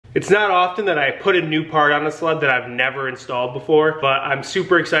It's not often that I put a new part on a sled that I've never installed before, but I'm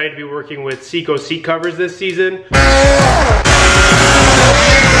super excited to be working with Seco Seat Covers this season.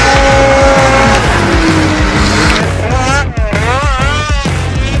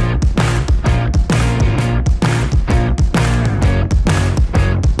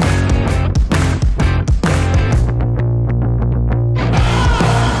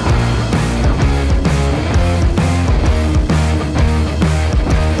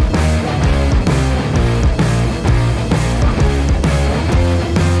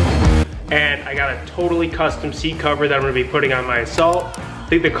 Totally custom seat cover that I'm going to be putting on my Assault. I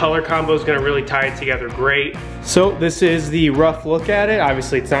think the color combo is going to really tie it together great. So this is the rough look at it.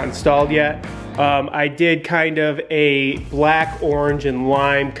 Obviously it's not installed yet. I did kind of a black, orange, and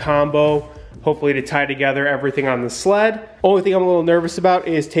lime combo, hopefully to tie together everything on the sled. Only thing I'm a little nervous about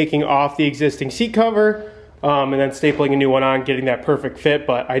is taking off the existing seat cover and then stapling a new one on, getting that perfect fit,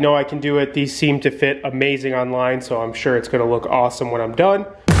 but I know I can do it. These seem to fit amazing online, so I'm sure it's going to look awesome when I'm done.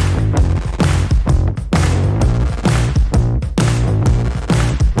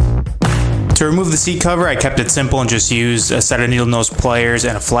 To remove the seat cover, I kept it simple and just used a set of needle nose pliers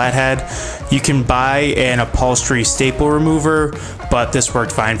and a flathead. You can buy an upholstery staple remover, but this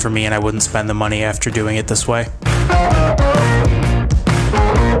worked fine for me and I wouldn't spend the money after doing it this way.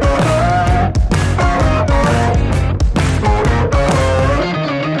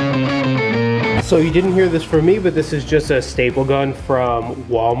 So you didn't hear this from me, but this is just a staple gun from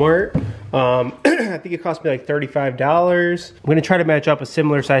Walmart. I think it cost me like $35. I'm gonna try to match up a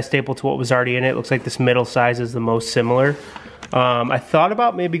similar size staple to what was already in it. Looks like this middle size is the most similar. I thought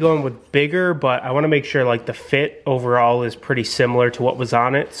about maybe going with bigger, but I wanna make sure like the fit overall is pretty similar to what was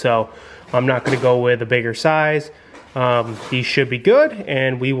on it. So I'm not gonna go with a bigger size. These should be good,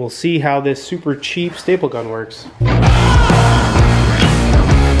 and we will see how this super cheap staple gun works.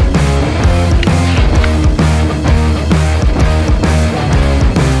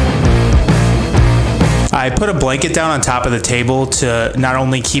 I put a blanket down on top of the table to not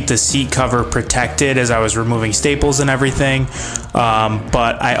only keep the seat cover protected as I was removing staples and everything,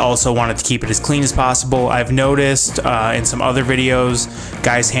 but I also wanted to keep it as clean as possible. I've noticed in some other videos,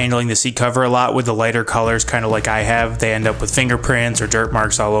 guys handling the seat cover a lot with the lighter colors, kind of like I have. They end up with fingerprints or dirt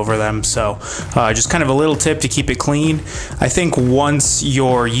marks all over them. So just kind of a little tip to keep it clean. I think once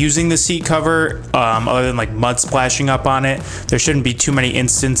you're using the seat cover, other than like mud splashing up on it, there shouldn't be too many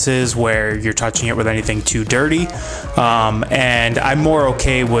instances where you're touching it with anything too dirty, and I'm more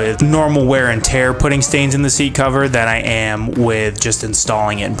okay with normal wear and tear putting stains in the seat cover than I am with just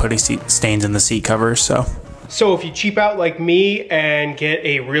installing it and putting stains in the seat cover. So if you cheap out like me and get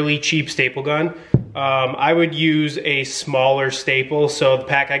a really cheap staple gun, I would use a smaller staple. So the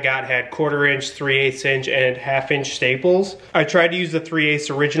pack I got had 1/4 inch, 3/8 inch, and 1/2 inch staples. I tried to use the 3/8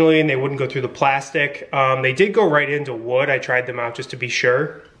 originally and they wouldn't go through the plastic. They did go right into wood. I tried them out just to be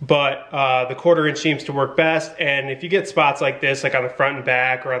sure. But the 1/4 inch seems to work best. And if you get spots like this, like on the front and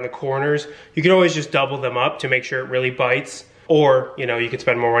back or on the corners, you can always just double them up to make sure it really bites. Or, you know, you could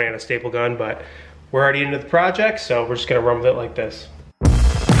spend more money on a staple gun, but we're already into the project, so we're just gonna run with it like this.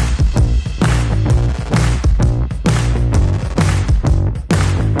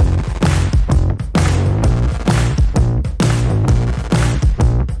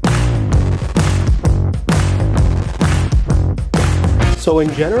 So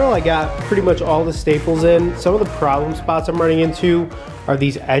in general, I got pretty much all the staples in. Some of the problem spots I'm running into are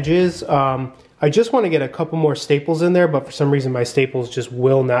these edges. I just want to get a couple more staples in there, but for some reason my staples just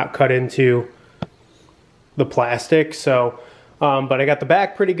will not cut into the plastic. So, but I got the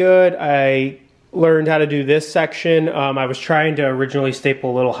back pretty good. I learned how to do this section. I was trying to originally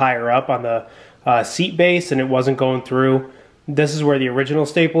staple a little higher up on the seat base and it wasn't going through. This is where the original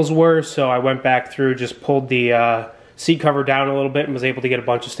staples were, so I went back through, just pulled the seat cover down a little bit and was able to get a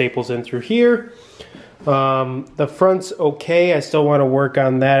bunch of staples in through here. The front's okay. I still want to work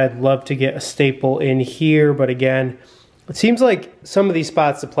on that. I'd love to get a staple in here, but again, it seems like some of these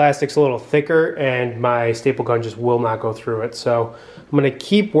spots the plastic's a little thicker and my staple gun just will not go through it. So I'm going to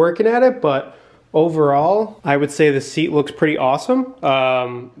keep working at it, but overall, I would say the seat looks pretty awesome.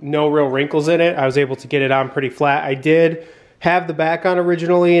 No real wrinkles in it. I was able to get it on pretty flat. I did have the back on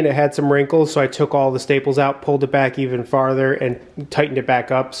originally and it had some wrinkles, so I took all the staples out, pulled it back even farther and tightened it back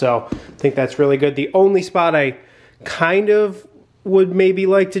up. So I think that's really good. The only spot I kind of would maybe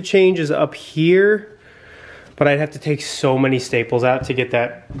like to change is up here, but I'd have to take so many staples out to get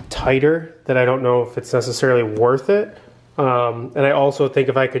that tighter that I don't know if it's necessarily worth it. And I also think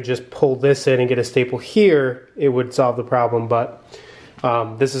if I could just pull this in and get a staple here, it would solve the problem, but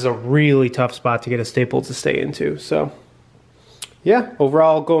this is a really tough spot to get a staple to stay into. So yeah,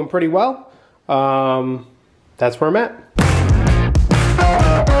 overall going pretty well. That's where I'm at.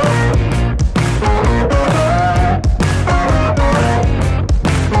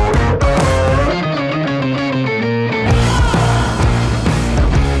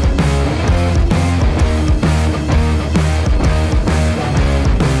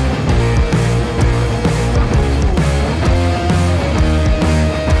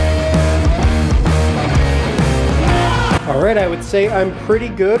 Alright, I would say I'm pretty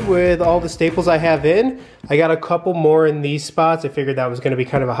good with all the staples I have in. I got a couple more in these spots. I figured that was going to be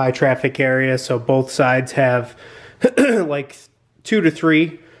kind of a high traffic area, so both sides have like 2 to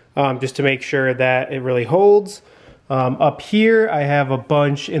 3 just to make sure that it really holds. Up here I have a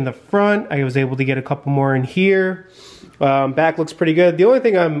bunch in the front. I was able to get a couple more in here. Back looks pretty good. The only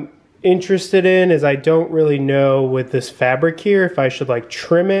thing I'm interested in is I don't really know with this fabric here if I should like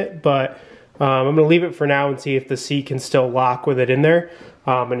trim it, but I'm going to leave it for now and see if the seat can still lock with it in there.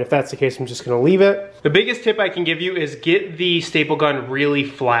 And if that's the case, I'm just going to leave it. The biggest tip I can give you is get the staple gun really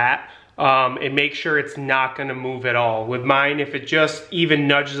flat and make sure it's not going to move at all. With mine, if it just even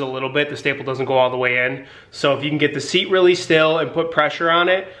nudges a little bit, the staple doesn't go all the way in. So if you can get the seat really still and put pressure on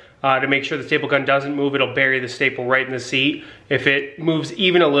it to make sure the staple gun doesn't move, it'll bury the staple right in the seat. If it moves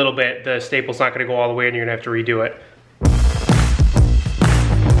even a little bit, the staple's not going to go all the way in, you're going to have to redo it.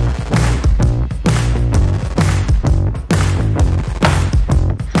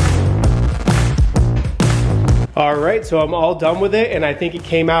 Alright, so I'm all done with it and I think it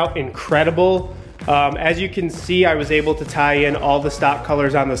came out incredible. As you can see, I was able to tie in all the stock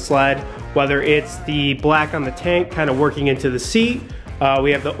colors on the sled, whether it's the black on the tank kind of working into the seat.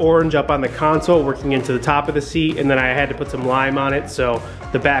 We have the orange up on the console working into the top of the seat, and then I had to put some lime on it, so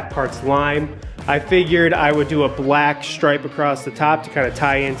the back part's lime. I figured I would do a black stripe across the top to kind of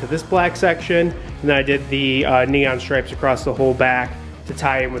tie into this black section, and then I did the neon stripes across the whole back to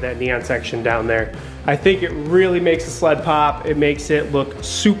tie in with that neon section down there. I think it really makes the sled pop. It makes it look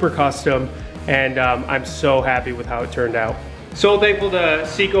super custom, and I'm so happy with how it turned out. So thankful to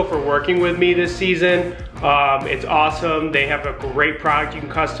Seco for working with me this season. It's awesome. They have a great product. You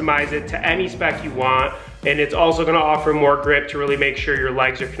can customize it to any spec you want, and it's also going to offer more grip to really make sure your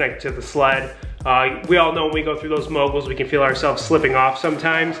legs are connected to the sled. We all know when we go through those moguls, we can feel ourselves slipping off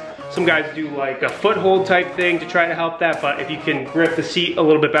sometimes. Some guys do like a foothold type thing to try to help that, but if you can grip the seat a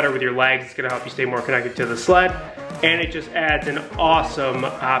little bit better with your legs, it's gonna help you stay more connected to the sled. And it just adds an awesome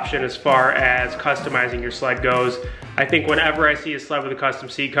option as far as customizing your sled goes. I think whenever I see a sled with a custom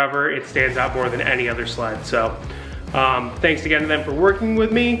seat cover, it stands out more than any other sled. So thanks again to them for working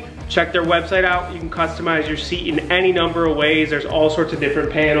with me. Check their website out. You can customize your seat in any number of ways. There's all sorts of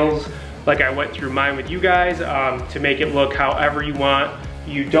different panels, like I went through mine with you guys, to make it look however you want.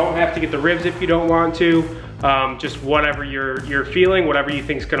 You don't have to get the ribs if you don't want to. Just whatever you're feeling, whatever you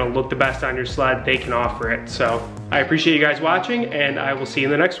think is gonna look the best on your sled, they can offer it. So I appreciate you guys watching, and I will see you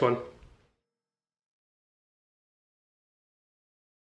in the next one.